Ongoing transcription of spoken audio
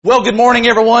Well, good morning,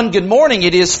 everyone. Good morning.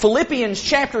 It is Philippians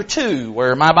chapter 2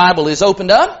 where my Bible is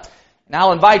opened up. And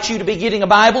I'll invite you to be getting a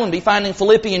Bible and be finding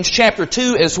Philippians chapter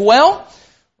 2 as well.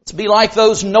 Let's be like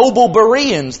those noble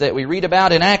Bereans that we read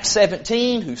about in Acts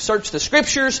 17 who searched the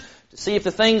Scriptures to see if the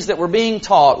things that were being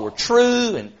taught were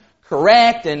true and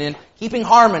correct and in keeping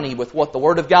harmony with what the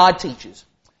Word of God teaches.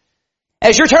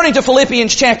 As you're turning to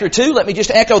Philippians chapter 2, let me just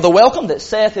echo the welcome that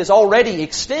Seth has already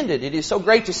extended. It is so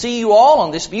great to see you all on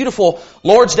this beautiful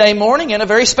Lord's Day morning, and a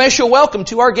very special welcome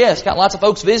to our guests. Got lots of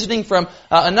folks visiting from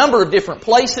a number of different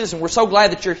places, and we're so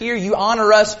glad that you're here. You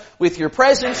honor us with your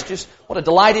presence. Just what a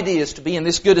delight it is to be in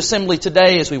this good assembly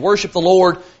today as we worship the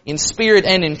Lord in spirit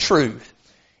and in truth.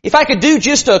 If I could do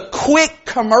just a quick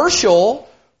commercial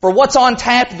for what's on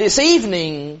tap this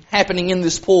evening happening in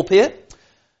this pulpit.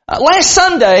 Last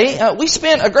Sunday, we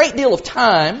spent a great deal of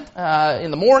time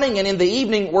in the morning and in the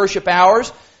evening worship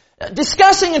hours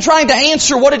discussing and trying to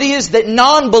answer what it is that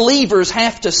non-believers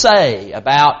have to say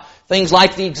about things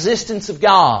like the existence of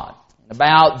God,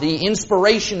 about the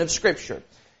inspiration of Scripture.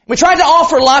 We tried to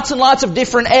offer lots and lots of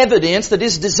different evidence that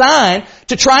is designed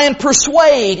to try and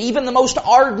persuade even the most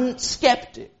ardent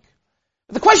skeptic.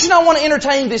 The question I want to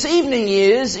entertain this evening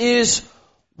is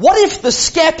what if the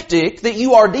skeptic that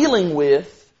you are dealing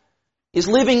with is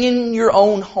living in your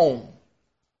own home?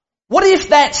 What if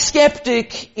that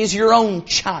skeptic is your own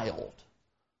child?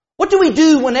 What do we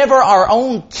do whenever our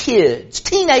own kids,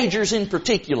 teenagers in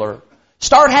particular,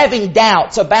 start having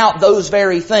doubts about those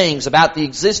very things, about the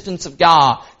existence of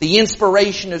God, the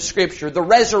inspiration of Scripture, the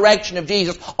resurrection of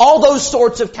Jesus, all those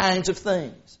sorts of kinds of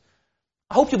things?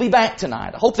 I hope you'll be back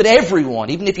tonight. I hope that everyone,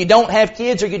 even if you don't have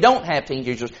kids or you don't have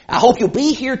teenagers, I hope you'll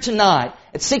be here tonight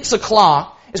at 6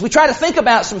 o'clock as we try to think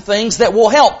about some things that will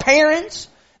help parents,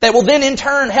 that will then in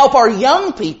turn help our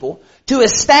young people to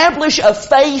establish a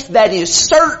faith that is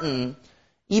certain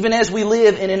even as we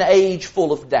live in an age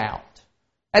full of doubt.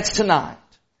 That's tonight.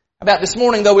 About this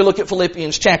morning, though, we look at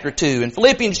Philippians chapter 2. In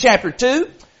Philippians chapter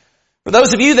 2, for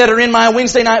those of you that are in my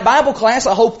Wednesday night Bible class,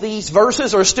 I hope these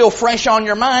verses are still fresh on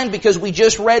your mind because we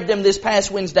just read them this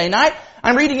past Wednesday night.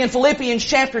 I'm reading in Philippians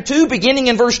chapter 2, beginning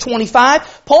in verse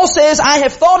 25. Paul says, I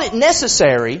have thought it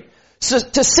necessary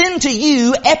to send to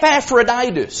you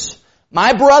Epaphroditus,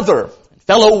 my brother,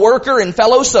 fellow worker and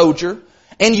fellow soldier,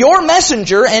 and your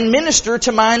messenger and minister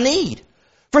to my need.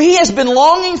 For he has been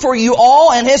longing for you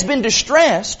all and has been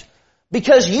distressed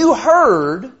because you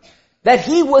heard that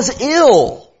he was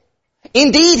ill.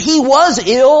 Indeed, he was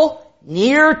ill,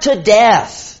 near to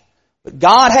death. But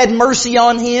God had mercy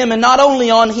on him, and not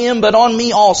only on him, but on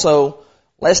me also,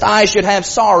 lest I should have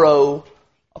sorrow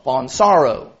upon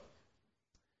sorrow.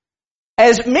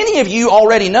 As many of you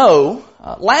already know,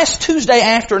 last Tuesday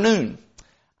afternoon,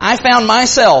 I found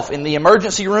myself in the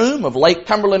emergency room of Lake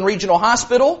Cumberland Regional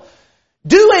Hospital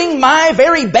doing my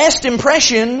very best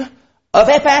impression of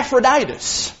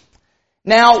Epaphroditus.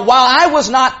 Now, while I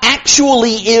was not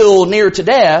actually ill near to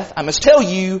death, I must tell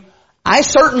you, I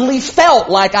certainly felt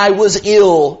like I was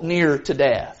ill near to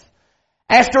death.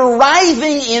 After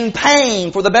writhing in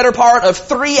pain for the better part of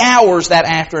 3 hours that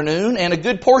afternoon, and a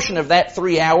good portion of that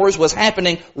 3 hours was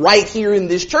happening right here in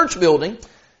this church building,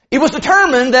 it was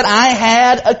determined that I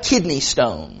had a kidney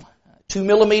stone, 2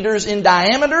 millimeters in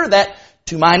diameter, that,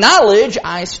 to my knowledge,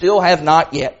 I still have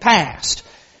not yet passed.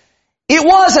 It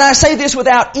was, and I say this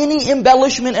without any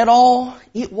embellishment at all,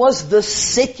 it was the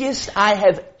sickest I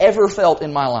have ever felt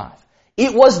in my life.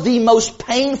 It was the most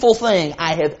painful thing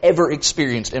I have ever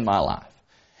experienced in my life.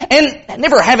 And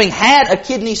never having had a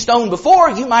kidney stone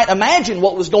before, you might imagine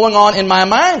what was going on in my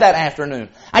mind that afternoon.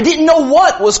 I didn't know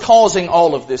what was causing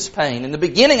all of this pain. In the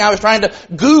beginning, I was trying to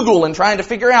Google and trying to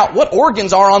figure out what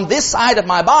organs are on this side of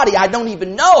my body. I don't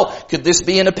even know. Could this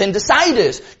be an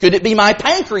appendicitis? Could it be my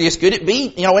pancreas? Could it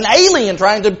be, an alien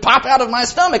trying to pop out of my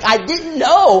stomach? I didn't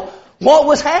know what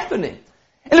was happening.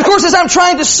 And of course, as I'm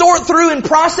trying to sort through and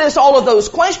process all of those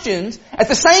questions, at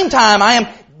the same time, I am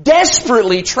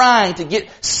desperately trying to get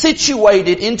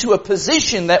situated into a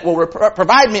position that will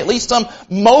provide me at least some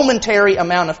momentary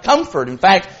amount of comfort. In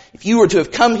fact, if you were to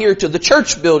have come here to the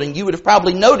church building, you would have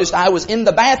probably noticed I was in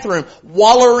the bathroom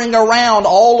wallowing around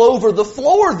all over the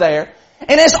floor there.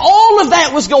 And as all of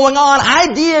that was going on, I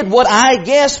did what I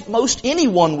guess most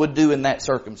anyone would do in that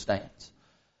circumstance.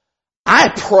 I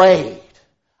prayed.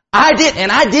 I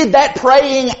did that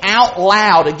praying out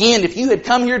loud. Again, if you had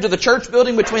come here to the church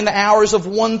building between the hours of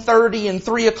 1:30 and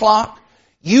 3 o'clock,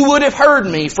 you would have heard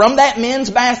me from that men's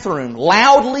bathroom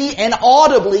loudly and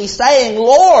audibly saying,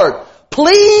 Lord,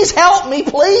 please help me,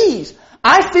 please.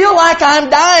 I feel like I'm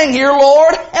dying here,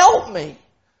 Lord, help me.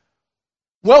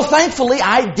 Well, thankfully,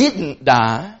 I didn't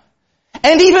die.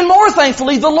 And even more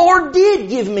thankfully, the Lord did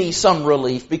give me some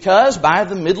relief, because by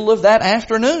the middle of that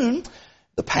afternoon,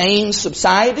 the pain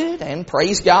subsided, and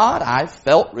praise God, I've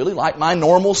felt really like my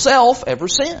normal self ever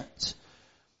since.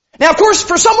 Now, of course,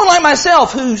 for someone like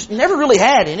myself who's never really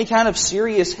had any kind of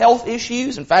serious health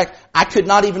issues, in fact, I could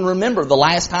not even remember the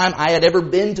last time I had ever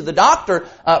been to the doctor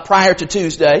prior to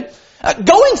Tuesday,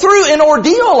 going through an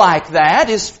ordeal like that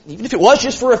is, even if it was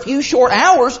just for a few short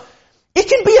hours, it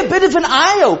can be a bit of an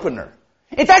eye-opener.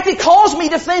 In fact, it caused me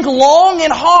to think long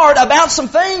and hard about some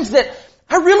things that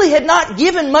I really had not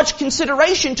given much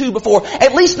consideration to before,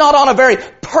 at least not on a very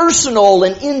personal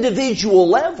and individual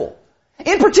level.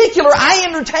 In particular, I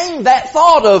entertained that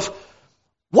thought of,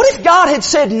 what if God had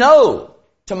said no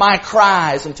to my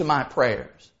cries and to my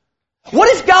prayers? What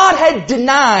if God had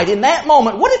denied in that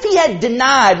moment, what if He had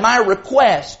denied my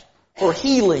request for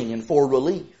healing and for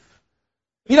relief?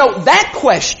 You know, that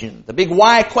question, the big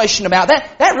why question about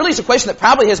that really is a question that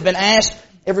probably has been asked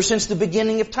ever since the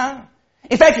beginning of time.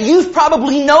 In fact, you've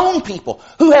probably known people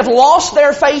who have lost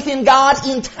their faith in God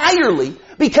entirely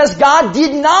because God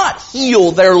did not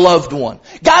heal their loved one.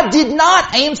 God did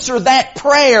not answer that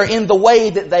prayer in the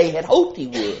way that they had hoped He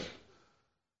would.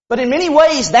 But in many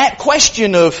ways, that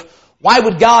question of why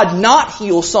would God not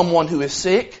heal someone who is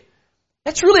sick,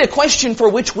 that's really a question for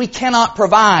which we cannot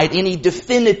provide any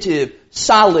definitive,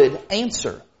 solid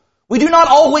answer. We do not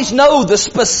always know the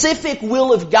specific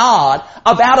will of God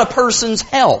about a person's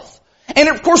health. And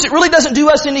of course, it really doesn't do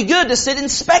us any good to sit and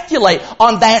speculate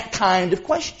on that kind of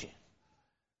question.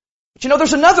 But you know,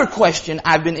 there's another question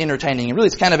I've been entertaining, and really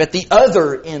it's kind of at the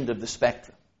other end of the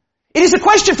spectrum. It is a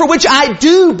question for which I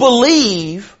do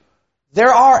believe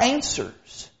there are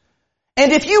answers.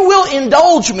 And if you will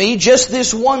indulge me just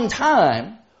this one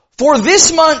time, for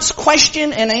this month's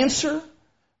question and answer,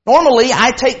 normally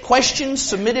I take questions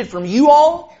submitted from you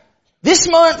all. This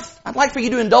month, I'd like for you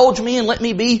to indulge me and let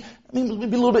me be a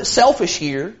little bit selfish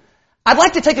here. I'd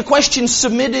like to take a question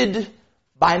submitted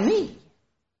by me.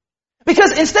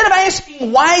 Because instead of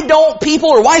asking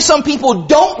why some people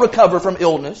don't recover from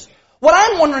illness, what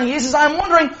I'm wondering is I'm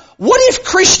wondering, what if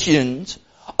Christians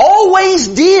always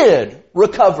did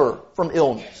recover from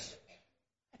illness?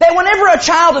 That whenever a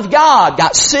child of God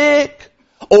got sick,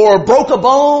 or broke a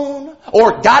bone,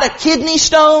 or got a kidney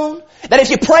stone, that if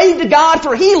you prayed to God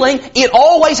for healing, it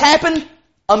always happened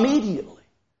immediately.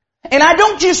 And I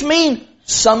don't just mean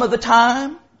some of the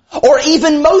time, or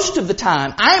even most of the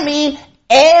time. I mean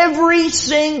every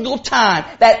single time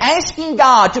that asking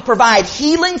God to provide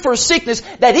healing for sickness,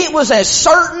 that it was as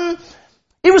certain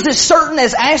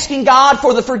as asking God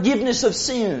for the forgiveness of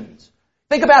sins.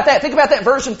 Think about that. Think about that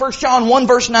verse in 1 John 1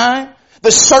 verse 9.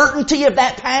 The certainty of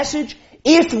that passage.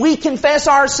 If we confess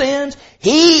our sins,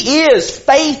 He is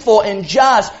faithful and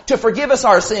just to forgive us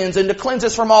our sins and to cleanse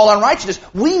us from all unrighteousness.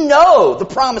 We know the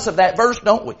promise of that verse,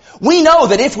 don't we? We know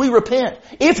that if we repent,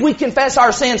 if we confess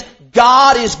our sins,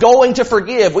 God is going to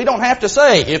forgive. We don't have to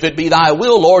say, if it be Thy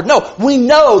will, Lord. No, we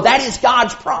know that is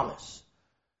God's promise.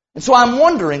 And so I'm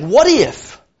wondering, what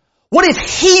if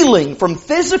healing from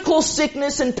physical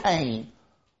sickness and pain,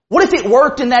 what if it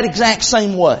worked in that exact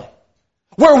same way?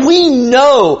 Where we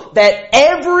know that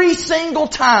every single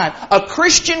time a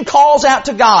Christian calls out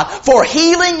to God for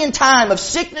healing in time of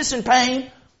sickness and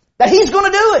pain, that He's going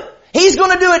to do it. He's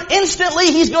going to do it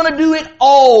instantly. He's going to do it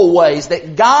always.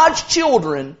 That God's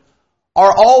children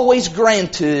are always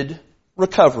granted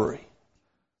recovery.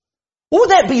 What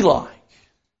would that be like?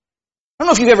 I don't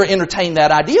know if you've ever entertained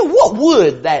that idea. What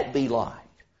would that be like?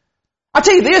 I'll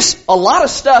tell you this, a lot of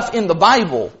stuff in the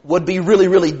Bible would be really,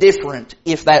 really different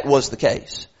if that was the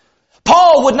case.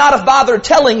 Paul would not have bothered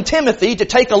telling Timothy to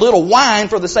take a little wine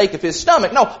for the sake of his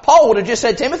stomach. No, Paul would have just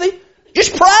said, Timothy,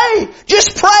 just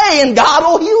pray and God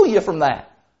will heal you from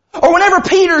that. Or whenever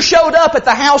Peter showed up at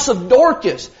the house of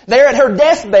Dorcas, there at her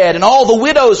deathbed, and all the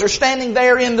widows are standing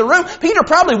there in the room, Peter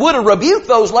probably would have rebuked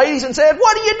those ladies and said,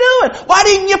 what are you doing? Why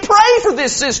didn't you pray for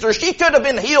this sister? She could have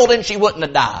been healed and she wouldn't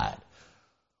have died.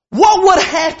 What would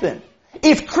happen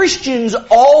if Christians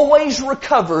always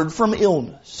recovered from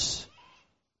illness?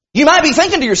 You might be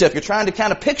thinking to yourself, you're trying to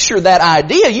kind of picture that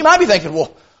idea, you might be thinking,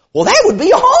 well, that would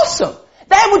be awesome.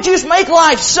 That would just make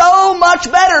life so much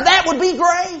better. That would be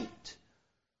great.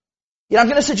 Yet I'm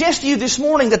going to suggest to you this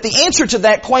morning that the answer to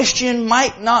that question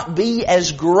might not be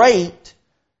as great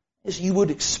as you would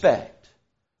expect.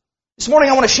 This morning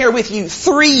I want to share with you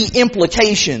 3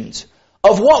 implications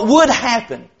of what would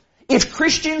happen if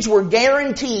Christians were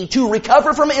guaranteed to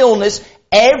recover from illness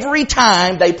every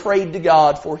time they prayed to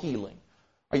God for healing.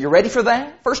 Are you ready for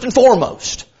that? First and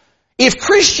foremost, if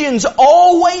Christians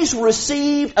always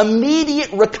received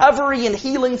immediate recovery and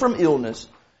healing from illness,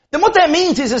 then what that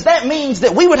means is that means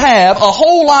that we would have a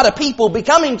whole lot of people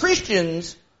becoming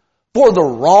Christians for the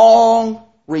wrong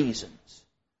reasons.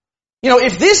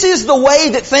 If this is the way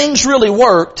that things really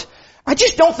worked, I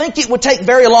just don't think it would take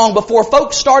very long before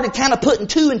folks started kind of putting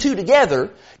two and two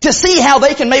together to see how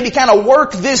they can maybe kind of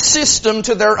work this system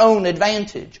to their own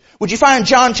advantage. Would you find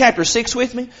John chapter 6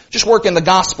 with me? Just work in the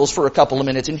Gospels for a couple of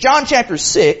minutes. In John chapter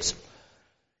 6,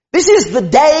 this is the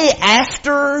day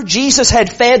after Jesus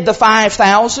had fed the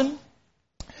 5,000.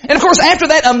 And of course, after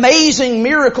that amazing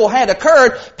miracle had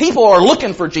occurred, people are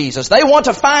looking for Jesus. They want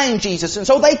to find Jesus, and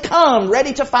so they come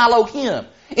ready to follow Him.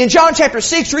 In John chapter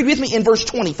 6, read with me in verse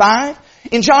 25.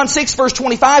 In John 6 verse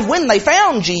 25, when they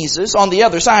found Jesus on the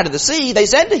other side of the sea, they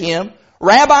said to Him,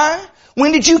 Rabbi,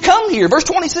 when did you come here? Verse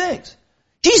 26.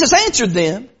 Jesus answered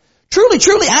them, Truly,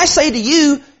 truly, I say to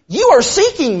you, you are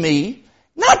seeking me,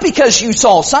 not because you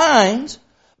saw signs,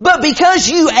 but because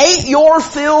you ate your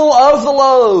fill of the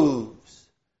loaves.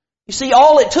 You see,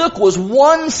 all it took was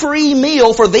one free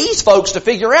meal for these folks to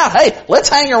figure out, hey, let's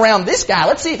hang around this guy.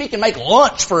 Let's see if he can make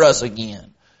lunch for us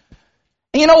again.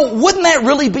 And wouldn't that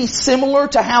really be similar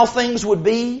to how things would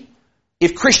be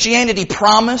if Christianity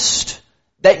promised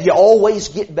that you always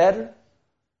get better?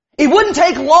 It wouldn't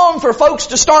take long for folks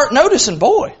to start noticing,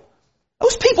 boy,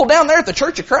 those people down there at the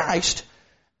Church of Christ,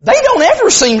 they don't ever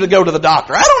seem to go to the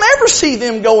doctor. I don't ever see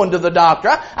them going to the doctor.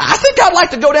 I think I'd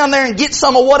like to go down there and get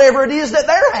some of whatever it is that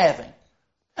they're having.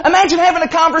 Imagine having a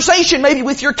conversation maybe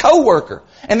with your coworker,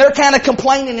 and they're kind of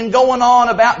complaining and going on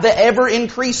about the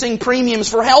ever-increasing premiums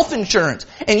for health insurance.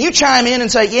 And you chime in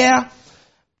and say, yeah,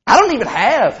 I don't even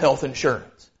have health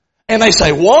insurance. And they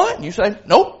say, what? And you say,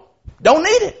 nope, don't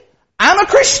need it. I'm a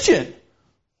Christian.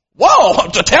 Whoa,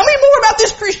 tell me more about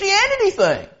this Christianity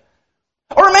thing.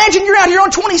 Or imagine you're out here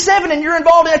on 27 and you're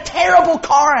involved in a terrible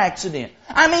car accident.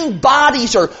 I mean,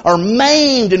 bodies are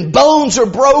maimed and bones are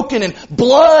broken and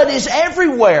blood is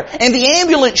everywhere. And the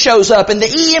ambulance shows up and the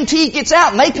EMT gets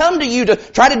out and they come to you to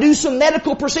try to do some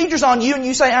medical procedures on you, and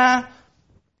you say,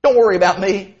 don't worry about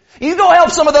me. You go help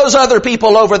some of those other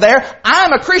people over there.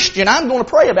 I'm a Christian. I'm going to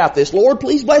pray about this. Lord,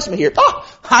 please bless me here. Oh,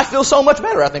 I feel so much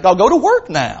better. I think I'll go to work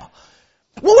now.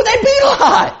 What would that be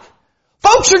like?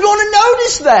 Folks are going to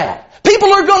notice that.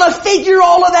 People are going to figure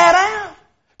all of that out.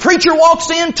 Preacher walks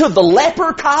into the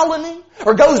leper colony,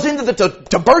 or goes into the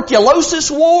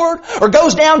tuberculosis ward, or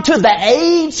goes down to the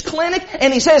AIDS clinic,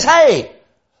 and he says, hey,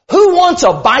 who wants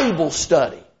a Bible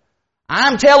study?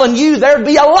 I'm telling you, there'd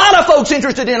be a lot of folks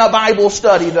interested in a Bible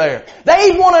study there.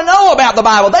 They'd want to know about the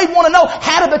Bible. They'd want to know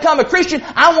how to become a Christian.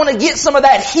 I want to get some of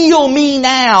that heal me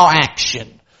now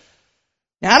action.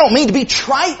 Now, I don't mean to be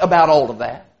trite about all of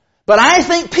that. But I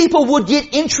think people would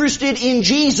get interested in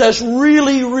Jesus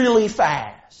really, really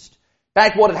fast. In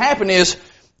fact, what would happen is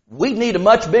we'd need a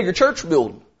much bigger church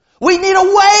building. We'd need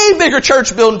a way bigger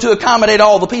church building to accommodate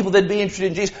all the people that'd be interested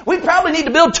in Jesus. We'd probably need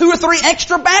to build 2 or 3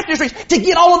 extra baptistries to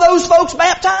get all of those folks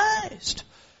baptized.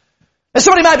 And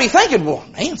somebody might be thinking, well,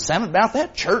 man, something about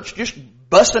that church just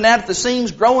busting out at the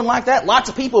seams, growing like that, lots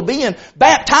of people being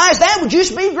baptized, that would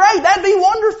just be great. That'd be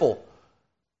wonderful.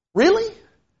 Really?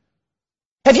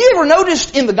 Have you ever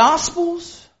noticed in the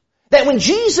Gospels that when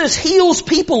Jesus heals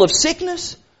people of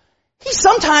sickness, He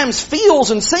sometimes feels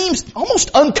and seems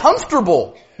almost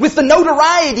uncomfortable with the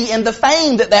notoriety and the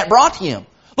fame that brought Him?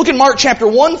 Look in Mark chapter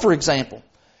 1, for example.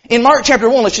 In Mark chapter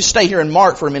 1, let's just stay here in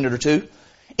Mark for a minute or two.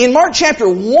 In Mark chapter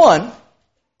 1,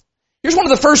 here's one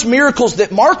of the first miracles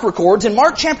that Mark records. In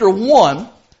Mark chapter 1,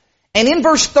 and in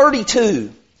verse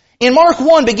 32. In Mark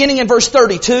 1, beginning in verse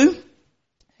 32,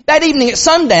 that evening at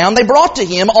sundown, they brought to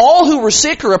Him all who were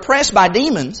sick or oppressed by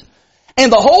demons,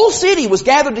 and the whole city was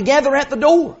gathered together at the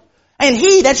door. And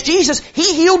He, that's Jesus,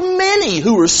 He healed many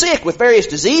who were sick with various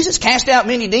diseases, cast out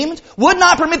many demons, would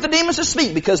not permit the demons to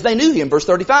speak because they knew Him. Verse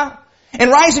 35. And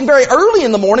rising very early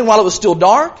in the morning while it was still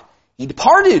dark, He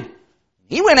departed.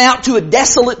 He went out to a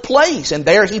desolate place, and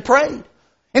there He prayed.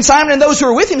 And Simon and those who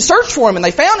were with Him searched for Him, and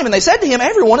they found Him, and they said to Him,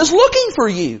 everyone is looking for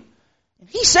you.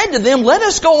 He said to them, let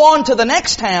us go on to the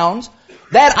next towns,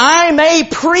 that I may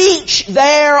preach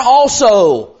there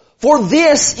also. For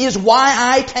this is why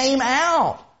I came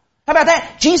out. How about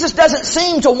that? Jesus doesn't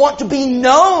seem to want to be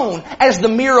known as the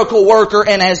miracle worker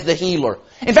and as the healer.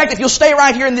 In fact, if you'll stay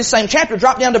right here in this same chapter,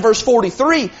 drop down to verse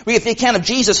 43, we get the account of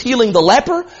Jesus healing the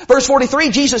leper. Verse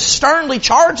 43, Jesus sternly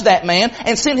charged that man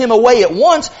and sent him away at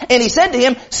once. And He said to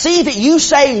him, see that you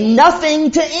say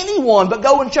nothing to anyone, but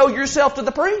go and show yourself to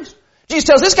the priest. Jesus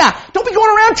tells this guy, don't be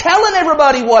going around telling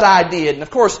everybody what I did. And of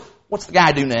course, what's the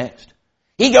guy do next?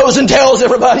 He goes and tells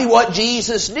everybody what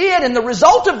Jesus did. And the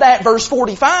result of that, verse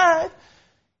 45,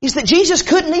 is that Jesus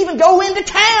couldn't even go into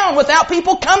town without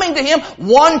people coming to Him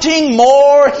wanting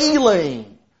more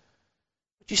healing.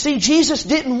 But you see, Jesus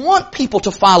didn't want people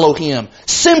to follow Him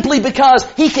simply because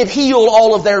He could heal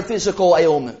all of their physical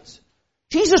ailments.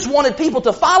 Jesus wanted people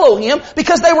to follow Him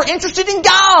because they were interested in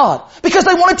God, because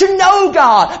they wanted to know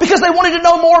God, because they wanted to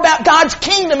know more about God's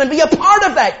kingdom and be a part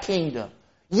of that kingdom.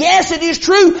 Yes, it is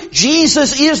true,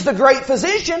 Jesus is the great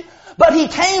physician, but He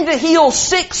came to heal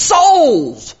sick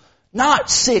souls, not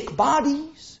sick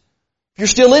bodies. If you're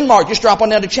still in Mark, just drop on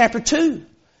down to chapter 2.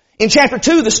 In chapter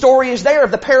 2, the story is there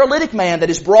of the paralytic man that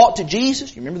is brought to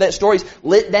Jesus. You remember that story? He's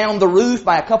lit down the roof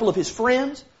by a couple of his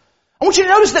friends. I want you to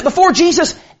notice that before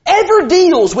Jesus ever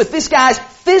deals with this guy's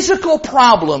physical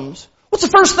problems, what's the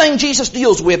first thing Jesus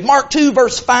deals with? Mark 2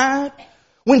 verse 5.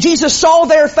 When Jesus saw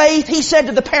their faith, He said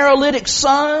to the paralytic,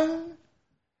 "Son,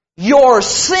 your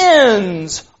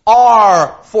sins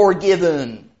are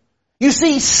forgiven." You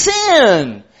see,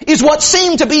 sin is what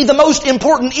seemed to be the most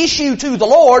important issue to the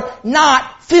Lord,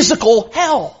 not physical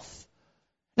health.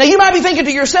 Now you might be thinking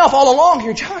to yourself all along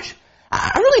here, Josh,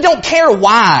 I really don't care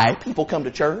why people come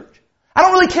to church. I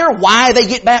don't really care why they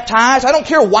get baptized. I don't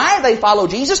care why they follow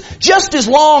Jesus, just as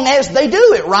long as they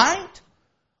do it, right?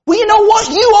 Well, you know what?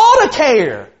 You ought to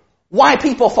care why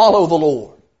people follow the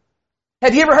Lord.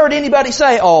 Have you ever heard anybody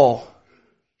say, "Oh,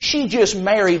 she just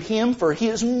married him for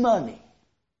his money"?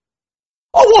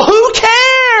 Oh, well, who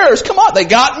cares? Come on, they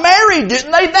got married,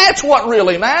 didn't they? That's what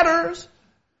really matters.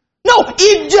 No,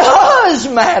 it does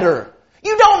matter.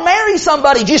 You don't marry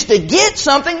somebody just to get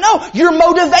something. No, your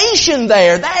motivation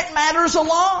there, that matters a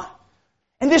lot.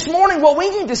 And this morning what we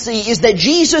need to see is that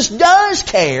Jesus does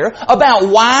care about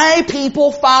why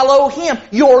people follow Him.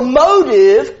 Your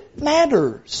motive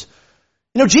matters.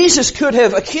 You know, Jesus could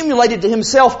have accumulated to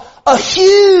Himself a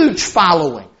huge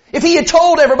following if He had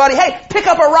told everybody, "Hey, pick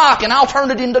up a rock and I'll turn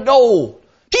it into gold."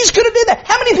 Jesus could have did that.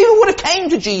 How many people would have came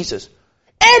to Jesus?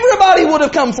 Everybody would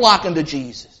have come flocking to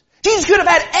Jesus. Jesus could have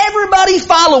had everybody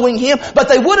following Him, but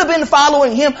they would have been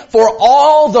following Him for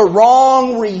all the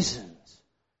wrong reasons.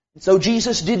 And so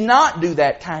Jesus did not do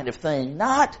that kind of thing.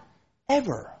 Not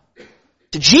ever.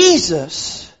 To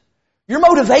Jesus, your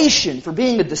motivation for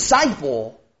being a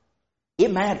disciple,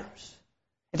 it matters.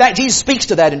 In fact, Jesus speaks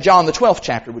to that in John the 12th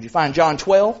chapter. Would you find John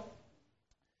 12?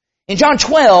 In John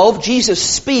 12, Jesus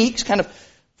speaks, kind of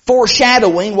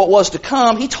foreshadowing what was to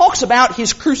come. He talks about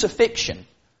His crucifixion.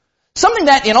 Something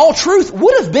that, in all truth,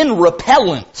 would have been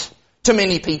repellent to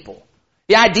many people.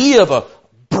 The idea of a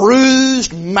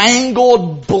bruised,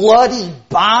 mangled, bloody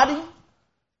body.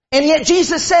 And yet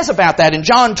Jesus says about that in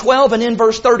John 12 and in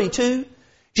verse 32.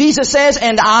 Jesus says,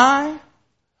 "And I,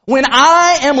 when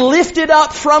I am lifted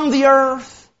up from the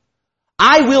earth,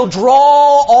 I will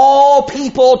draw all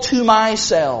people to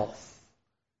myself."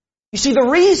 You see, the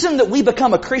reason that we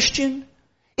become a Christian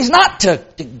is not to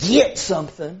get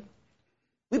something.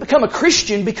 We become a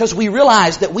Christian because we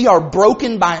realize that we are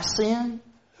broken by sin.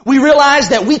 We realize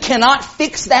that we cannot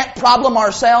fix that problem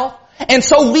ourselves. And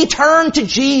so we turn to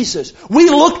Jesus. We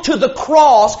look to the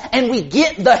cross and we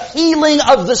get the healing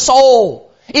of the soul.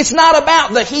 It's not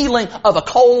about the healing of a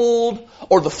cold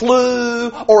or the flu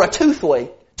or a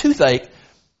toothache,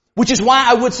 which is why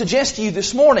I would suggest to you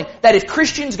this morning that if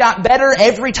Christians got better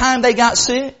every time they got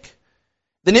sick,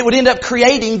 then it would end up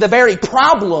creating the very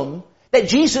problem that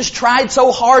Jesus tried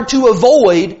so hard to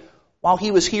avoid while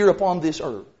He was here upon this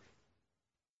earth.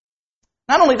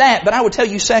 Not only that, but I would tell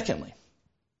you secondly,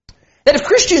 that if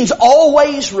Christians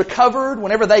always recovered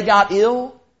whenever they got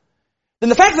ill, then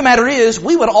the fact of the matter is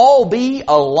we would all be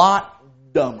a lot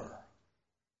dumber.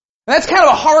 And that's kind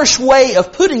of a harsh way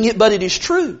of putting it, but it is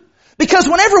true. Because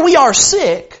whenever we are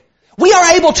sick, we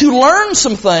are able to learn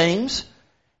some things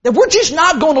that we're just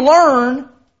not going to learn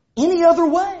any other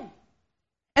way.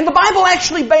 And the Bible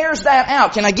actually bears that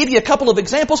out. Can I give you a couple of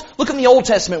examples? Look in the Old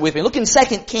Testament with me. Look in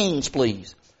 2 Kings,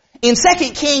 please. In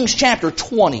 2 Kings chapter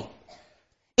 20.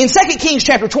 In 2 Kings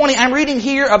chapter 20, I'm reading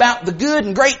here about the good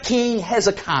and great king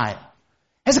Hezekiah.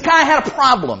 Hezekiah had a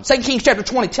problem. 2 Kings chapter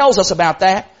 20 tells us about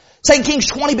that. 2 Kings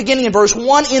 20 beginning in verse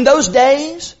 1. In those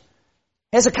days,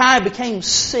 Hezekiah became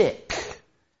sick.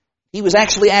 He was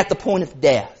actually at the point of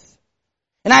death.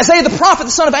 And Isaiah the prophet,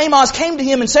 the son of Amoz, came to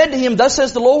him and said to him, "Thus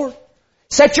says the Lord,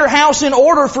 set your house in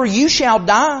order, for you shall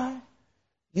die.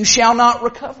 You shall not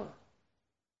recover."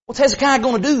 What's Hezekiah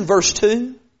going to do? Verse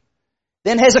 2.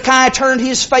 Then Hezekiah turned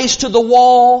his face to the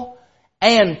wall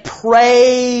and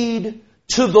prayed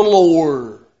to the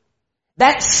Lord.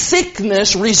 That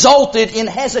sickness resulted in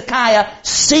Hezekiah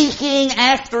seeking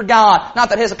after God. Not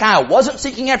that Hezekiah wasn't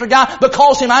seeking after God, but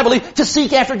caused him, I believe, to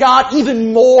seek after God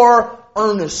even more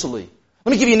earnestly.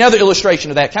 Let me give you another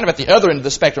illustration of that, kind of at the other end of the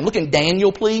spectrum. Look in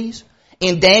Daniel, please.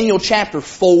 In Daniel chapter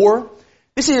 4.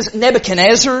 This is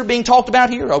Nebuchadnezzar being talked about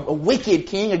here, a wicked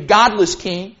king, a godless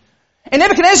king. And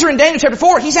Nebuchadnezzar in Daniel chapter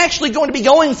 4, he's actually going to be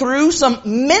going through some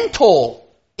mental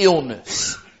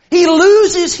illness. He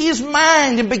loses his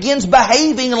mind and begins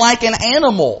behaving like an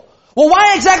animal. Well,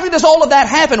 why exactly does all of that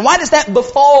happen? Why does that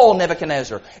befall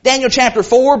Nebuchadnezzar? Daniel chapter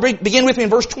 4, begin with me in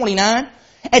verse 29.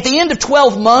 At the end of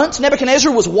 12 months,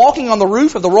 Nebuchadnezzar was walking on the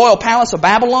roof of the royal palace of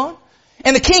Babylon.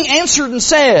 And the king answered and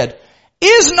said,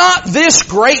 "Is not this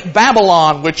great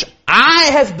Babylon, which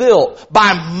I have built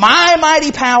by my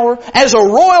mighty power as a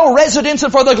royal residence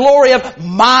and for the glory of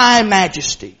my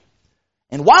majesty?"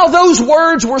 And while those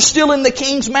words were still in the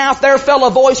king's mouth, there fell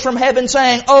a voice from heaven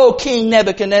saying, "O King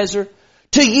Nebuchadnezzar,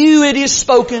 to you it is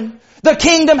spoken, the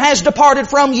kingdom has departed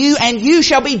from you, and you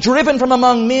shall be driven from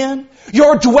among men.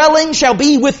 Your dwelling shall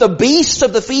be with the beasts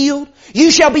of the field. You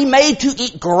shall be made to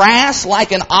eat grass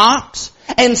like an ox,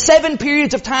 and 7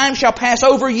 periods of time shall pass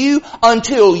over you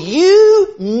until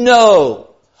you know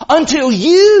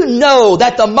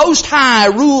that the Most High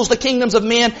rules the kingdoms of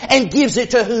men and gives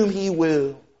it to whom He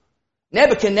will."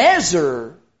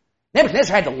 Nebuchadnezzar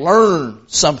had to learn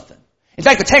something. In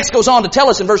fact, the text goes on to tell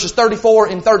us in verses 34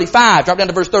 and 35, drop down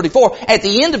to verse 34, at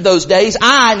the end of those days,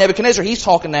 I, Nebuchadnezzar, he's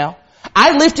talking now,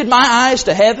 I lifted my eyes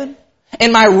to heaven,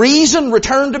 and my reason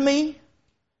returned to me,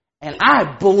 and I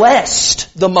blessed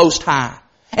the Most High.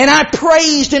 And I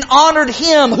praised and honored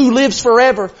Him who lives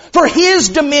forever. For His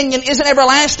dominion is an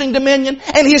everlasting dominion,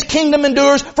 and His kingdom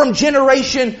endures from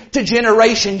generation to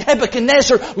generation.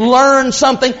 Nebuchadnezzar learned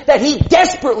something that he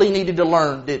desperately needed to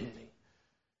learn, didn't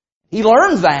he? He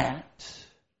learned that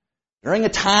during a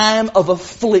time of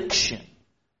affliction.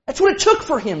 That's what it took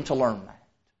for him to learn that.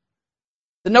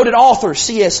 The noted author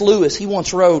C.S. Lewis, he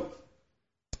once wrote,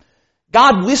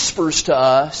 "God whispers to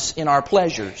us in our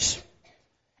pleasures,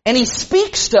 and He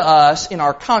speaks to us in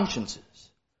our consciences.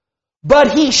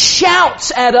 But He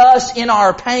shouts at us in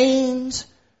our pains.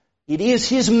 It is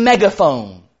His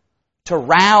megaphone to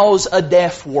rouse a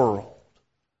deaf world."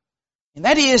 And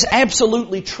that is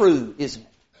absolutely true, isn't it?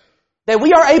 That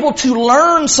we are able to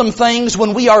learn some things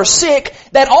when we are sick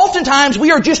that oftentimes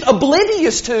we are just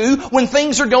oblivious to when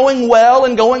things are going well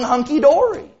and going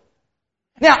hunky-dory.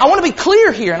 Now, I want to be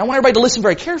clear here, and I want everybody to listen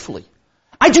very carefully.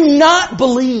 I do not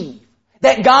believe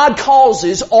that God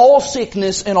causes all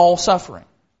sickness and all suffering.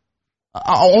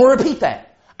 I want to repeat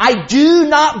that. I do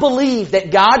not believe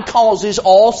that God causes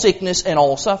all sickness and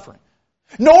all suffering.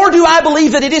 Nor do I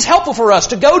believe that it is helpful for us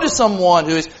to go to someone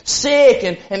who is sick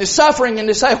and is suffering and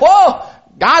to say, "Whoa,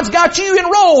 God's got you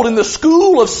enrolled in the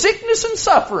school of sickness and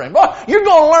suffering. Boy, you're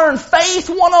going to learn faith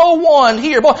 101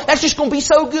 here. Boy, that's just going to be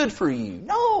so good for you."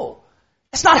 No.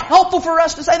 It's not helpful for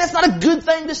us to say. That's not a good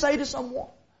thing to say to someone.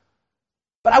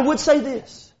 But I would say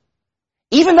this.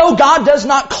 Even though God does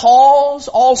not cause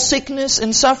all sickness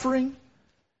and suffering,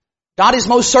 God is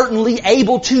most certainly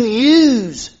able to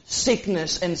use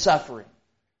sickness and suffering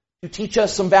to teach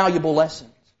us some valuable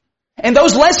lessons. And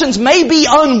those lessons may be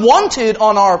unwanted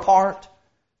on our part,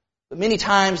 but many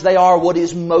times they are what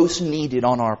is most needed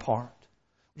on our part.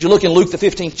 Would you look in Luke the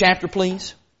 15th chapter,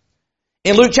 please?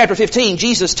 In Luke chapter 15,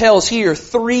 Jesus tells here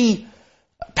 3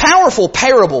 powerful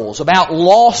parables about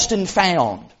lost and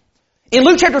found. In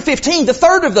Luke chapter 15, the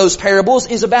third of those parables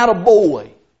is about a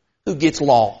boy who gets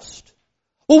lost.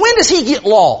 Well, when does he get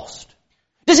lost?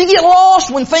 Does he get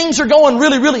lost when things are going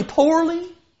really, really poorly?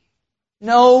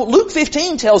 No, Luke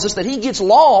 15 tells us that he gets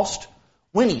lost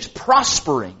when he's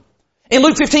prospering. In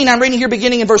Luke 15, I'm reading here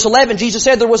beginning in verse 11, Jesus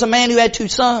said there was a man who had 2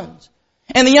 sons.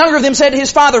 And the younger of them said to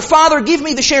his father, "Father, give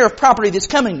me the share of property that's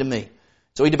coming to me."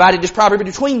 So he divided his property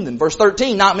between them. Verse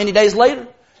 13, not many days later,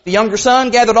 the younger son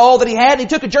gathered all that he had and he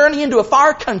took a journey into a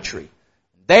far country.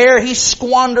 There he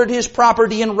squandered his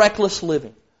property in reckless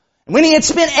living. And when he had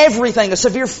spent everything, a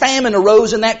severe famine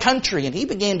arose in that country and he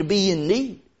began to be in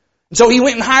need. And so he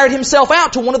went and hired himself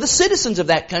out to one of the citizens of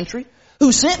that country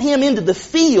who sent him into the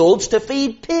fields to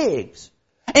feed pigs.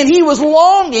 And he was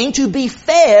longing to be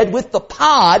fed with the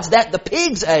pods that the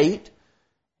pigs ate.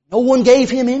 No one gave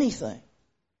him anything.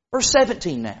 Verse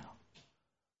 17 now.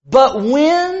 But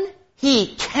when he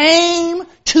came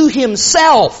to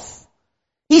himself,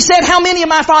 he said, "How many of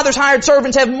my father's hired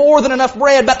servants have more than enough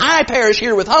bread, but I perish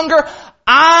here with hunger?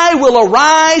 I will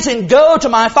arise and go to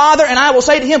my father, and I will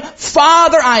say to him,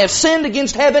 Father, I have sinned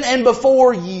against heaven and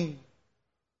before you."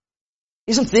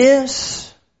 Isn't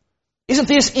this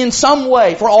in some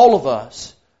way for all of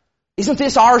us? Isn't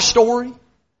this our story?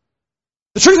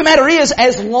 The truth of the matter is,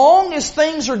 as long as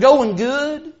things are going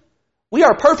good, we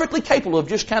are perfectly capable of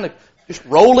just just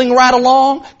rolling right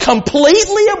along,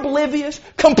 completely oblivious,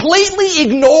 completely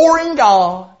ignoring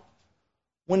God,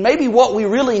 when maybe what we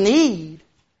really need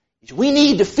is we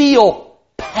need to feel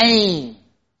pain.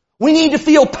 We need to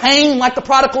feel pain like the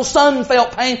prodigal son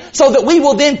felt pain so that we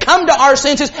will then come to our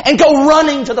senses and go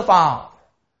running to the Father.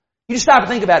 You just stop and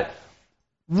think about it.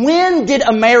 When did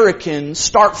Americans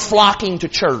start flocking to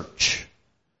church?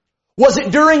 Was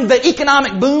it during the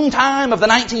economic boom time of the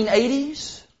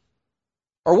 1980s?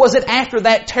 Or was it after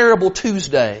that terrible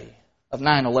Tuesday of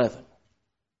 9/11?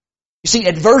 You see,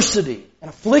 adversity and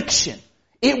affliction,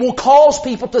 it will cause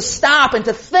people to stop and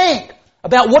to think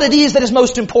about what it is that is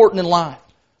most important in life.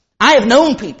 I have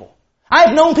known people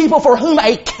for whom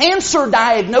a cancer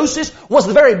diagnosis was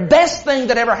the very best thing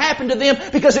that ever happened to them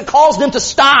because it caused them to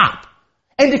stop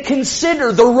and to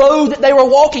consider the road that they were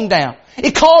walking down.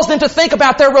 It caused them to think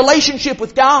about their relationship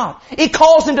with God. It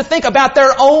caused them to think about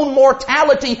their own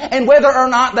mortality and whether or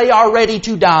not they are ready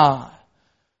to die.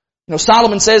 You know,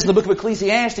 Solomon says in the book of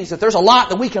Ecclesiastes that there's a lot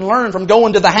that we can learn from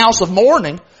going to the house of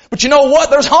mourning. But you know what?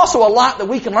 There's also a lot that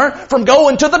we can learn from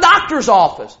going to the doctor's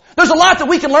office. There's a lot that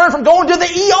we can learn from going to the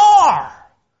ER.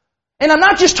 And I'm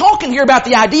not just talking here about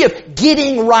the idea of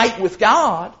getting right with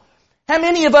God. How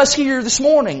many of us here this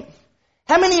morning,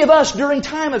 how many of us during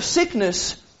time of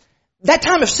sickness, that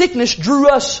time of sickness drew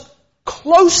us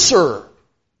closer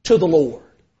to the Lord?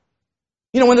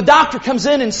 You know, when the doctor comes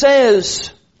in and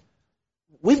says,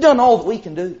 we've done all that we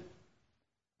can do.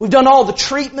 We've done all the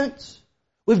treatments.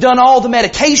 We've done all the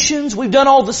medications. We've done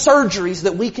all the surgeries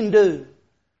that we can do.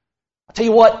 I'll tell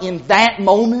you what, in that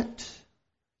moment,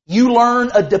 you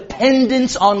learn a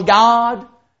dependence on God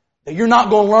that you're not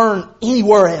going to learn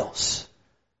anywhere else.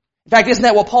 In fact, isn't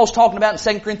that what Paul's talking about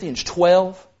in 2 Corinthians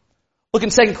 12? Look in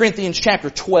 2 Corinthians chapter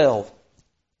 12.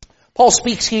 Paul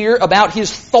speaks here about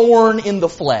his thorn in the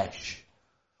flesh.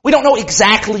 We don't know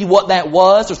exactly what that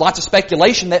was. There's lots of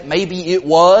speculation that maybe it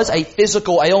was a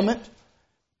physical ailment.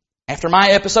 After my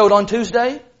episode on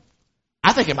Tuesday,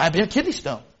 I think it might have been a kidney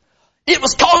stone. It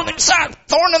was causing him a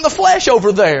thorn in the flesh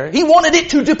over there. He wanted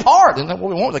it to depart. Isn't that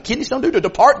what we want the kidney stone to do? To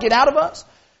depart, get out of us?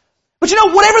 But you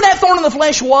know, whatever that thorn in the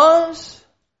flesh was,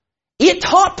 it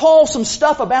taught Paul some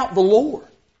stuff about the Lord.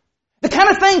 The kind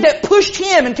of thing that pushed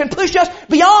him and can push us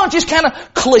beyond just kind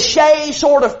of cliche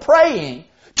sort of praying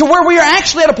to where we are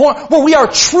actually at a point where we are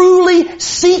truly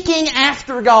seeking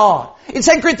after God. In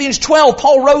 2 Corinthians 12,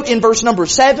 Paul wrote in verse number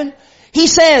 7, he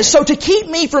says, so to keep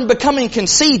me from becoming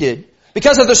conceited,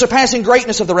 because of the surpassing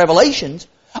greatness of the revelations,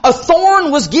 a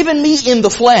thorn was given me in the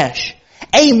flesh,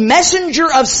 a messenger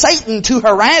of Satan to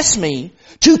harass me,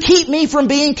 to keep me from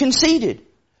being conceited.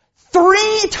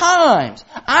 3 times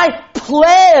I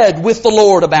pled with the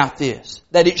Lord about this,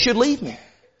 that it should leave me.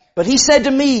 But he said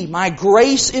to me, my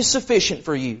grace is sufficient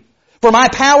for you, for my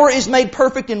power is made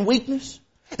perfect in weakness.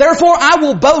 Therefore I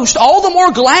will boast all the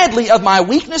more gladly of my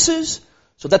weaknesses,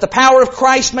 so that the power of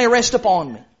Christ may rest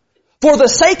upon me. For the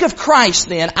sake of Christ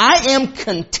then, I am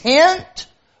content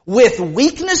with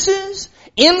weaknesses,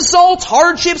 insults,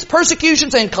 hardships,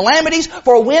 persecutions, and calamities,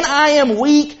 for when I am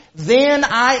weak, then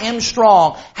I am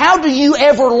strong. How do you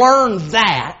ever learn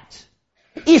that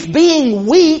if being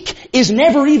weak is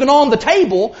never even on the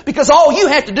table, because all you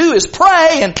have to do is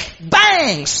pray and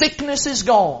bang, sickness is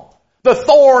gone. The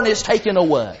thorn is taken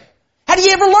away. How do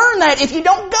you ever learn that if you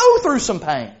don't go through some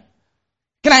pain?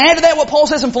 Can I add to that what Paul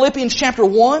says in Philippians chapter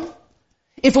 1?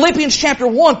 In Philippians chapter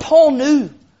 1, Paul knew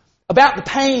about the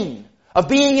pain of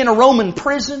being in a Roman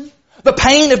prison, the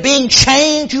pain of being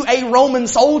chained to a Roman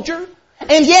soldier.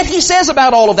 And yet he says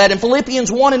about all of that in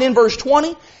Philippians 1 and in verse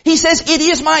 20, he says, it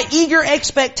is my eager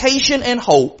expectation and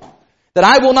hope that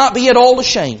I will not be at all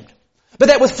ashamed, but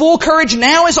that with full courage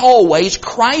now as always,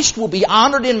 Christ will be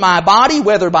honored in my body,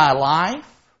 whether by life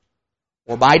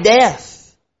or by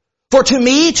death. For to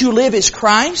me to live is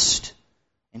Christ,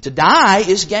 and to die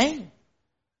is gain.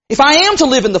 If I am to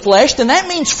live in the flesh, then that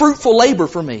means fruitful labor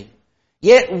for me.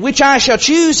 Yet which I shall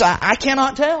choose, I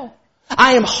cannot tell.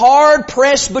 I am hard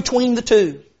pressed between the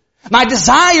two. My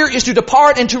desire is to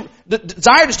depart and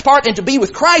to be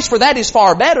with Christ, for that is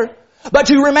far better. But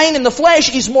to remain in the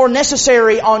flesh is more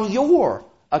necessary on your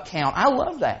account. I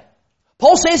love that.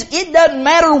 Paul says, it doesn't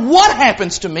matter what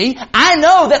happens to me. I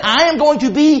know that I am going to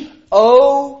be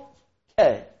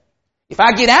okay. If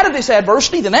I get out of this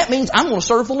adversity, then that means I'm going to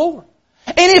serve the Lord.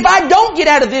 And if I don't get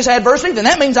out of this adversity, then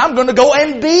that means I'm going to go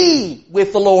and be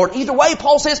with the Lord. Either way,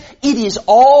 Paul says, it is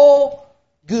all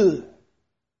good.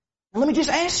 Now, let me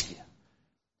just ask you,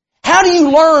 how do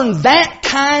you learn that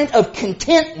kind of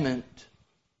contentment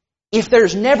if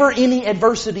there's never any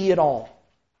adversity at all?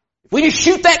 We just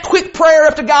shoot that quick prayer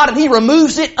up to God and He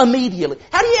removes it immediately.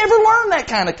 How do you ever learn that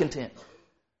kind of contentment?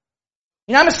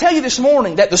 You know, I must tell you this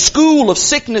morning that the school of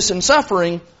sickness and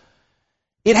suffering,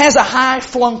 it has a high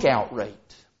flunk out rate.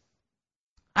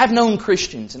 I've known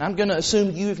Christians, and I'm going to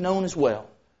assume you've known as well,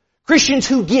 Christians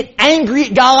who get angry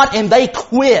at God and they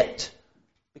quit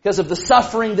because of the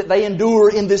suffering that they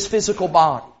endure in this physical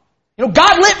body. You know,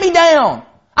 God let me down.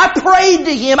 I prayed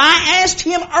to Him. I asked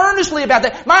Him earnestly about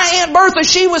that. My Aunt Bertha,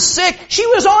 she was sick. She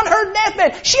was on her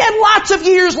deathbed. She had lots of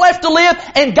years left to live,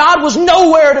 and God was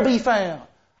nowhere to be found.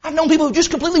 I've known people who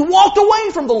just completely walked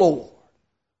away from the Lord.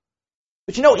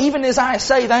 But you know, even as I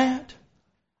say that,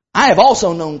 I have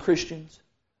also known Christians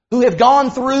who have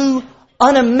gone through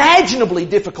unimaginably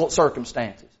difficult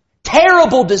circumstances,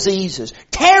 terrible diseases,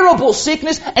 terrible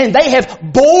sickness, and they have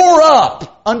bore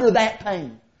up under that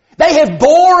pain. They have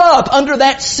bore up under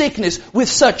that sickness with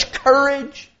such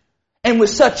courage and with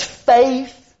such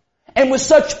faith and with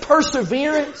such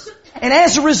perseverance. And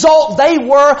as a result, they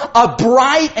were a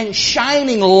bright and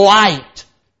shining light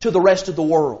to the rest of the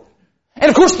world. And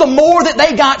of course, the more that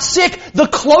they got sick, the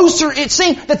closer it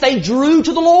seemed that they drew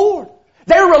to the Lord.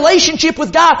 Their relationship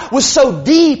with God was so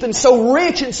deep and so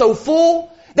rich and so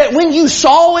full that when you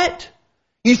saw it,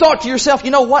 you thought to yourself,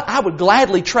 you know what? I would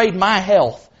gladly trade my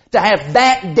health to have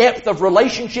that depth of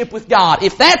relationship with God.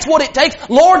 If that's what it takes,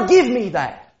 Lord, give me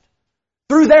that.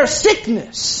 Through their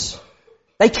sickness,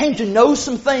 they came to know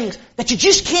some things that you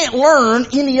just can't learn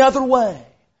any other way.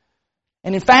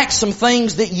 And in fact, some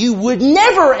things that you would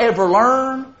never ever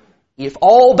learn if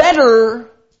all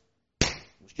better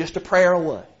was just a prayer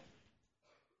away.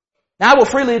 Now I will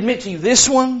freely admit to you this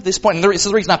point, and this is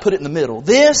the reason I put it in the middle.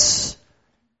 This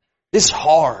is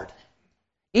hard.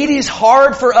 It is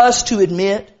hard for us to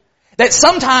admit that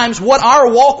sometimes what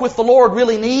our walk with the Lord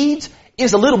really needs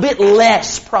is a little bit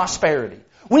less prosperity.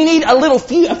 We need a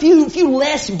few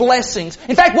less blessings.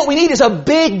 In fact, what we need is a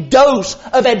big dose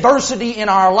of adversity in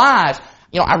our lives.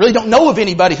 You know, I really don't know of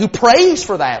anybody who prays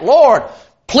for that. Lord,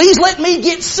 please let me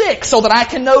get sick so that I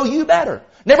can know You better.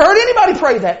 Never heard anybody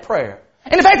pray that prayer.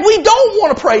 And in fact, we don't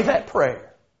want to pray that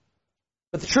prayer.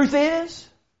 But the truth is,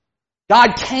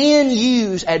 God can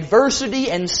use adversity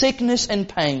and sickness and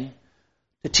pain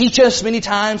to teach us many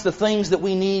times the things that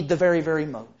we need the very, very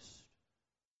most.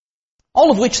 All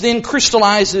of which then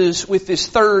crystallizes with this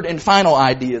third and final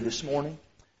idea this morning.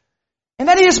 And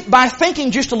that is by thinking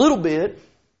just a little bit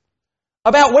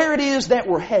about where it is that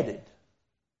we're headed.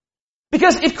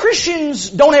 Because if Christians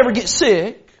don't ever get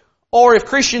sick, or if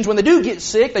Christians, when they do get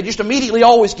sick, they just immediately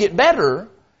always get better,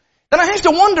 then I have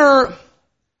to wonder,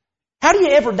 how do you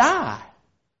ever die?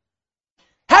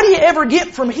 How do you ever get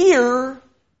from here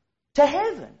to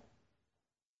heaven?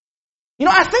 You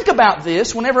know, I think about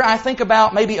this whenever I think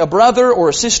about maybe a brother or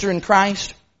a sister in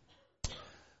Christ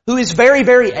who is very,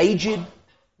 very aged,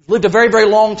 lived a very, very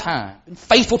long time, been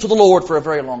faithful to the Lord for a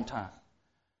very long time.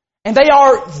 And they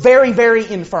are very, very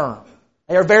infirm.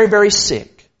 They are very, very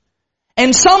sick.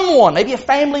 And someone, maybe a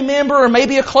family member or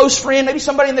maybe a close friend, maybe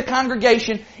somebody in the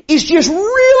congregation, is just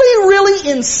really, really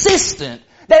insistent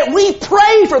that we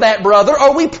pray for that brother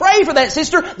or we pray for that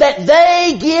sister that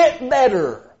they get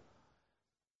better.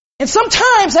 And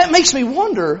sometimes that makes me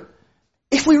wonder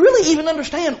if we really even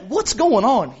understand what's going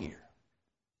on here.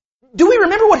 Do we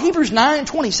remember what Hebrews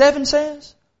 9:27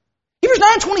 says? Hebrews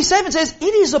 9:27 says,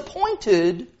 it is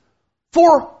appointed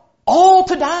for all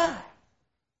to die.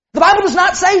 The Bible does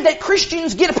not say that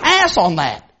Christians get a pass on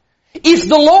that. If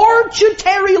the Lord should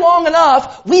tarry long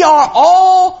enough, we are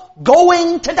all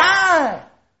going to die.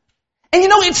 And you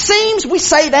know, it seems we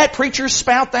say that, preachers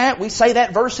spout that, we say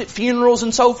that verse at funerals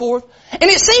and so forth. And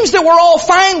it seems that we're all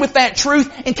fine with that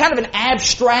truth in kind of an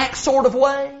abstract sort of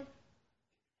way.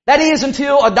 That is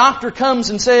until a doctor comes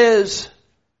and says,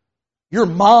 your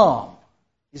mom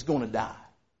is going to die.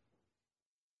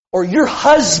 Or your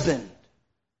husband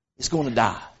is going to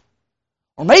die.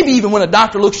 Or maybe even when a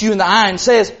doctor looks you in the eye and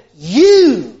says,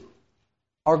 you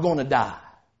are going to die.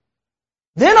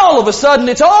 Then all of a sudden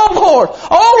it's, oh Lord,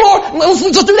 let's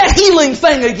do that healing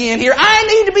thing again here. I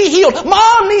need to be healed.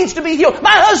 Mom needs to be healed.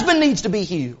 My husband needs to be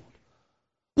healed.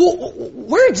 Well,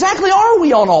 where exactly are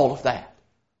we on all of that?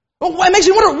 Well, it makes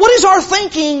me wonder, what is our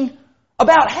thinking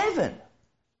about heaven?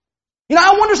 You know,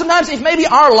 I wonder sometimes if maybe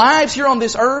our lives here on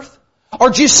this earth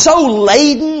are just so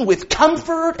laden with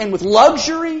comfort and with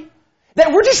luxury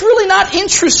that we're just really not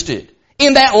interested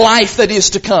in that life that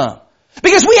is to come.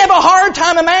 Because we have a hard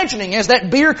time imagining, as that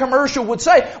beer commercial would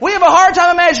say, we have a hard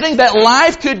time imagining that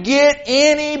life could get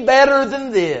any better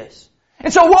than this.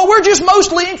 And so what we're just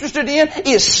mostly interested in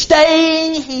is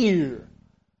staying here.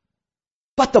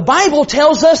 But the Bible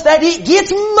tells us that it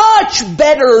gets much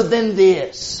better than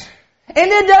this. And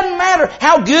it doesn't matter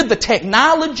how good the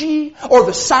technology or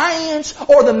the science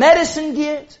or the medicine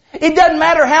gets. It doesn't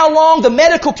matter how long the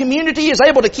medical community is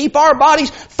able to keep our bodies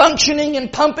functioning and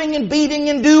pumping and beating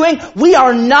and doing. We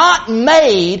are not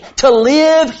made to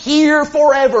live here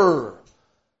forever.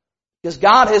 Because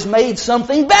God has made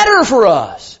something better for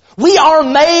us. We are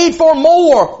made for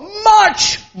more,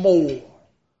 much more.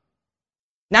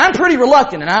 Now I'm pretty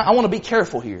reluctant, and I want to be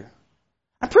careful here.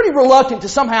 I'm pretty reluctant to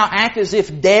somehow act as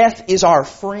if death is our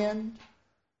friend.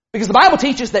 Because the Bible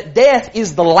teaches that death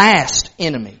is the last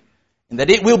enemy. And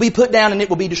that it will be put down and it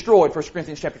will be destroyed. 1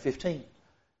 Corinthians chapter 15.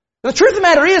 But the truth of the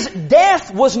matter is,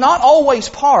 death was not always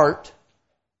part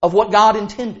of what God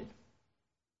intended.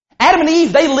 Adam and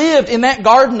Eve, they lived in that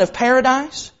garden of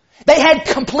paradise. They had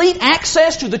complete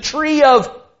access to the tree of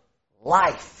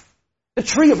life. The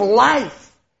tree of life.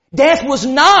 Death was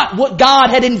not what God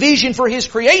had envisioned for His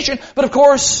creation, but of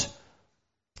course,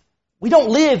 we don't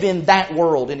live in that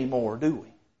world anymore, do we?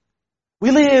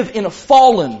 We live in a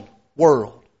fallen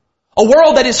world. A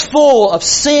world that is full of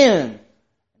sin,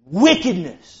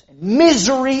 wickedness,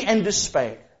 misery, and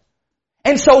despair.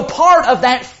 And so part of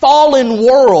that fallen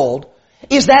world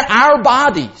is that our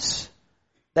bodies,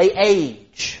 they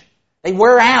age, they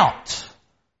wear out,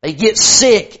 they get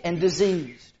sick and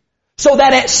diseased. So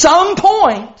that at some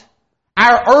point,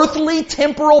 our earthly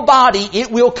temporal body,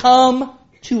 it will come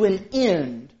to an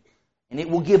end and it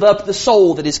will give up the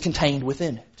soul that is contained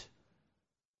within it.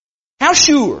 How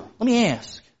sure, let me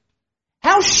ask,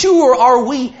 how sure are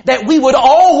we that we would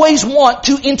always want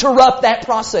to interrupt that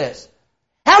process?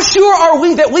 How sure are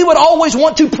we that we would always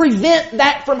want to prevent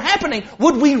that from happening?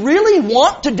 Would we really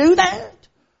want to do that?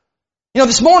 You know,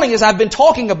 this morning as I've been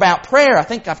talking about prayer, I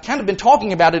think I've kind of been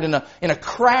talking about it in a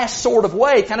crass sort of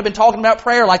way. Kind of been talking about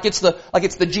prayer like it's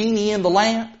the genie in the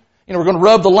lamp. You know, we're going to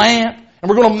rub the lamp and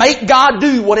we're going to make God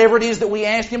do whatever it is that we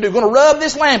ask Him to do. We're going to rub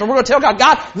this lamp and we're going to tell God,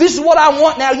 God, this is what I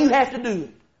want now, you have to do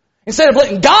it. Instead of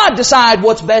letting God decide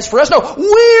what's best for us, no,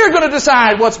 we're going to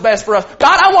decide what's best for us.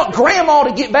 God, I want Grandma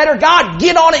to get better. God,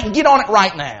 get on it and get on it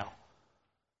right now.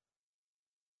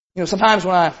 You know, sometimes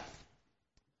when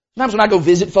I go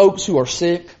visit folks who are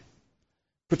sick,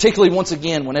 particularly once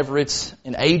again whenever it's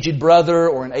an aged brother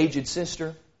or an aged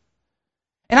sister,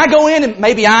 and I go in and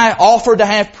maybe I offer to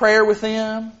have prayer with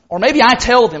them, or maybe I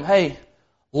tell them, hey,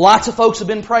 lots of folks have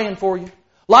been praying for you.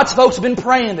 Lots of folks have been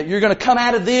praying that you're going to come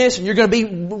out of this and you're going to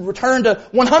be returned to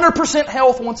 100%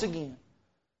 health once again.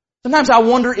 Sometimes I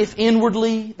wonder if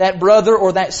inwardly that brother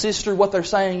or that sister, what they're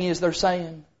saying is they're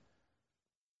saying,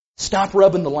 stop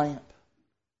rubbing the lamp.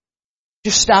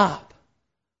 Just stop.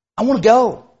 I want to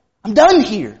go. I'm done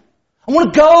here. I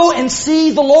want to go and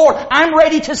see the Lord. I'm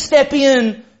ready to step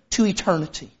in to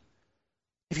eternity.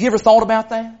 Have you ever thought about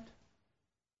that?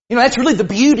 You know, that's really the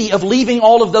beauty of leaving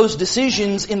all of those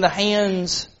decisions in the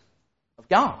hands of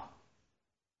God.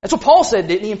 That's what Paul said,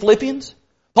 didn't he, in Philippians?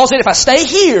 Paul said, if I stay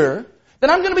here, then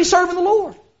I'm going to be serving the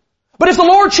Lord. But if the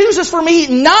Lord chooses for me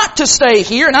not to stay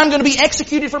here and I'm going to be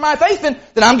executed for my faith, then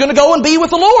I'm going to go and be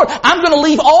with the Lord. I'm going to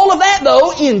leave all of that,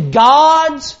 though, in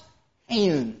God's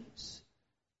hands.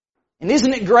 And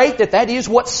isn't it great that that is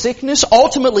what sickness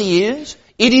ultimately is?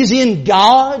 It is in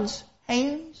God's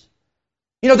hands.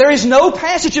 You know, there is no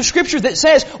passage of Scripture that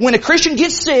says when a Christian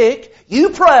gets sick,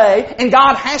 you pray and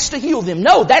God has to heal them.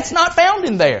 No, that's not found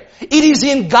in there. It is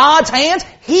in God's hands.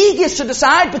 He gets to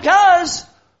decide because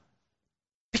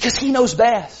He knows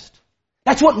best.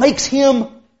 That's what makes Him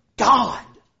God.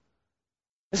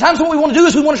 Sometimes what we want to do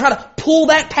is we want to try to pull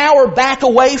that power back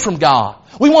away from God.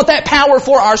 We want that power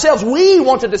for ourselves. We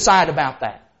want to decide about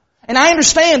that. And I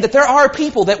understand that there are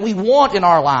people that we want in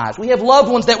our lives. We have loved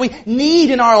ones that we need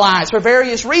in our lives for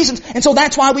various reasons. And so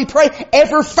that's why we pray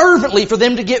ever fervently for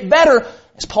them to get better.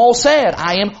 As Paul said,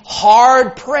 I am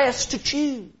hard pressed to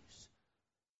choose.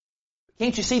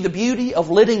 Can't you see the beauty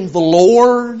of letting the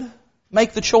Lord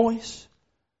make the choice?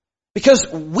 Because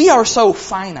we are so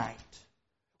finite.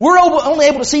 We're only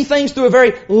able to see things through a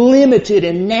very limited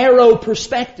and narrow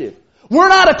perspective. We're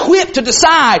not equipped to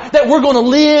decide that we're going to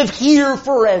live here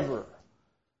forever.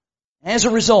 As a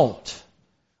result,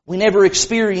 we never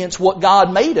experience what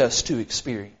God made us to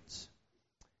experience.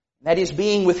 That is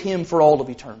being with Him for all of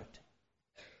eternity.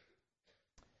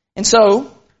 And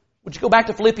so, would you go back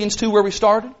to Philippians 2 where we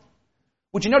started?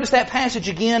 Would you notice that passage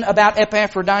again about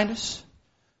Epaphroditus?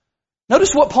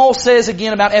 Notice what Paul says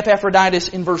again about Epaphroditus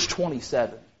in verse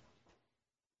 27.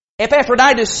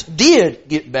 Epaphroditus did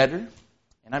get better.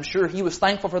 And I'm sure he was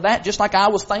thankful for that, just like I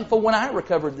was thankful when I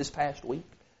recovered this past week.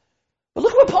 But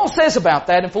look what Paul says about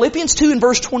that in Philippians 2 and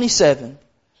verse 27.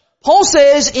 Paul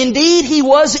says, indeed he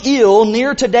was ill,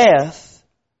 near to death,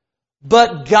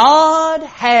 but God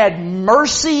had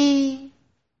mercy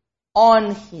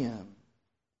on him.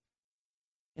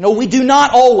 You know, we do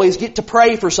not always get to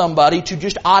pray for somebody to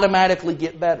just automatically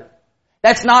get better.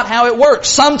 That's not how it works.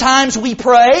 Sometimes we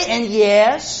pray, and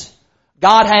yes,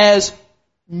 God has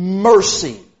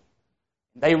mercy.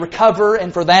 They recover,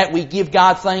 and for that we give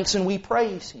God thanks and we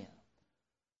praise Him.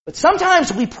 But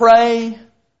sometimes we pray,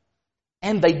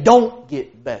 and they don't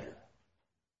get better.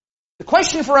 The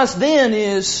question for us then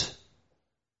is,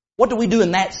 what do we do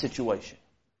in that situation?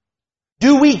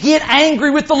 Do we get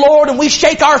angry with the Lord and we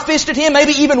shake our fist at Him,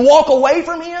 maybe even walk away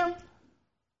from Him?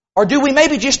 Or do we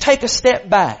maybe just take a step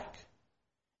back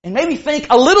and maybe think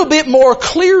a little bit more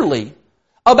clearly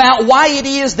about why it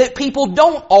is that people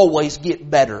don't always get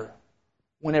better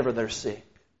whenever they're sick?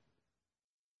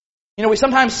 You know, we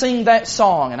sometimes sing that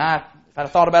song, and if I'd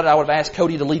have thought about it, I would have asked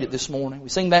Cody to lead it this morning. We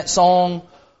sing that song,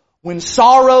 when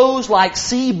sorrows like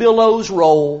sea billows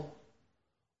roll,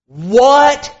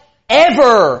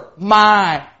 whatever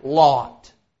my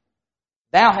lot,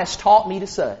 Thou hast taught me to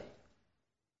say,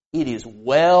 it is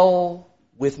well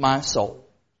with my soul.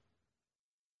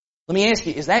 Let me ask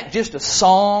you, is that just a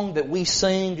song that we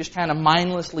sing, just kind of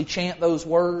mindlessly chant those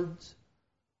words?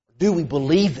 Do we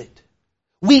believe it?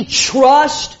 We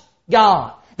trust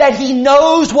God, that He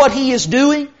knows what He is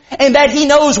doing, and that He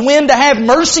knows when to have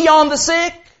mercy on the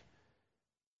sick,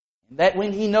 and that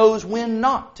when He knows when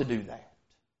not to do that.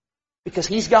 Because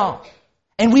He's God,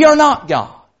 and we are not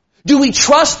God. Do we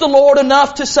trust the Lord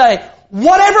enough to say,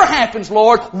 whatever happens,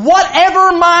 Lord,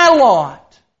 whatever my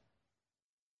lot,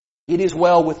 it is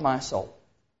well with my soul?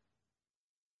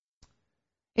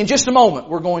 In just a moment,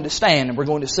 we're going to stand and we're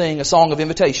going to sing a song of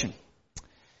invitation.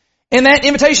 And that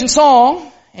invitation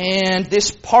song, and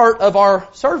this part of our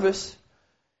service,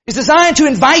 is designed to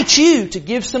invite you to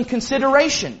give some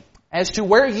consideration as to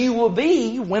where you will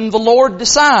be when the Lord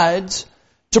decides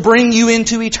to bring you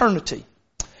into eternity.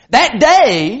 That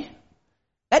day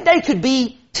could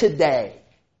be today.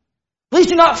 Please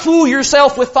do not fool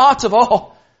yourself with thoughts of,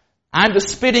 I'm the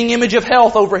spitting image of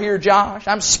health over here, Josh.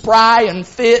 I'm spry and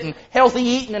fit and healthy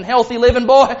eating and healthy living.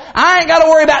 Boy, I ain't got to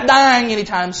worry about dying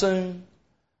anytime soon.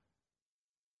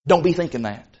 Don't be thinking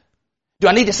that. Do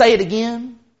I need to say it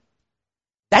again?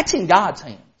 That's in God's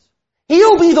hands.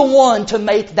 He'll be the one to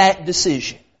make that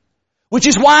decision. Which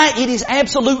is why it is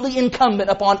absolutely incumbent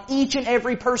upon each and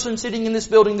every person sitting in this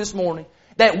building this morning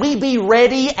that we be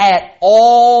ready at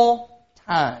all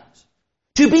times.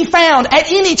 To be found at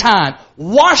any time,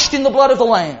 washed in the blood of the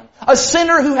Lamb. A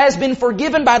sinner who has been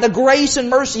forgiven by the grace and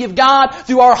mercy of God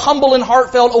through our humble and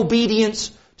heartfelt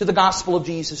obedience to the gospel of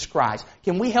Jesus Christ.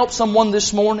 Can we help someone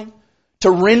this morning to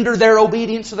render their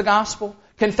obedience to the gospel?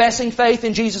 Confessing faith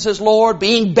in Jesus as Lord,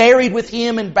 being buried with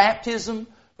Him in baptism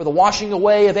for the washing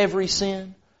away of every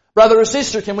sin. Brother or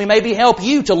sister, can we maybe help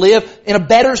you to live in a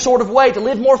better sort of way, to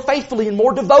live more faithfully and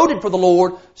more devoted for the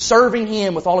Lord, serving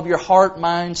Him with all of your heart,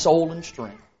 mind, soul, and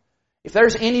strength? If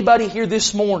there's anybody here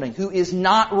this morning who is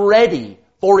not ready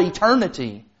for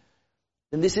eternity,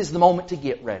 then this is the moment to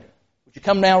get ready. Would you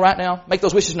come now, right now? Make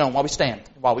those wishes known while we stand,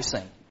 while we sing.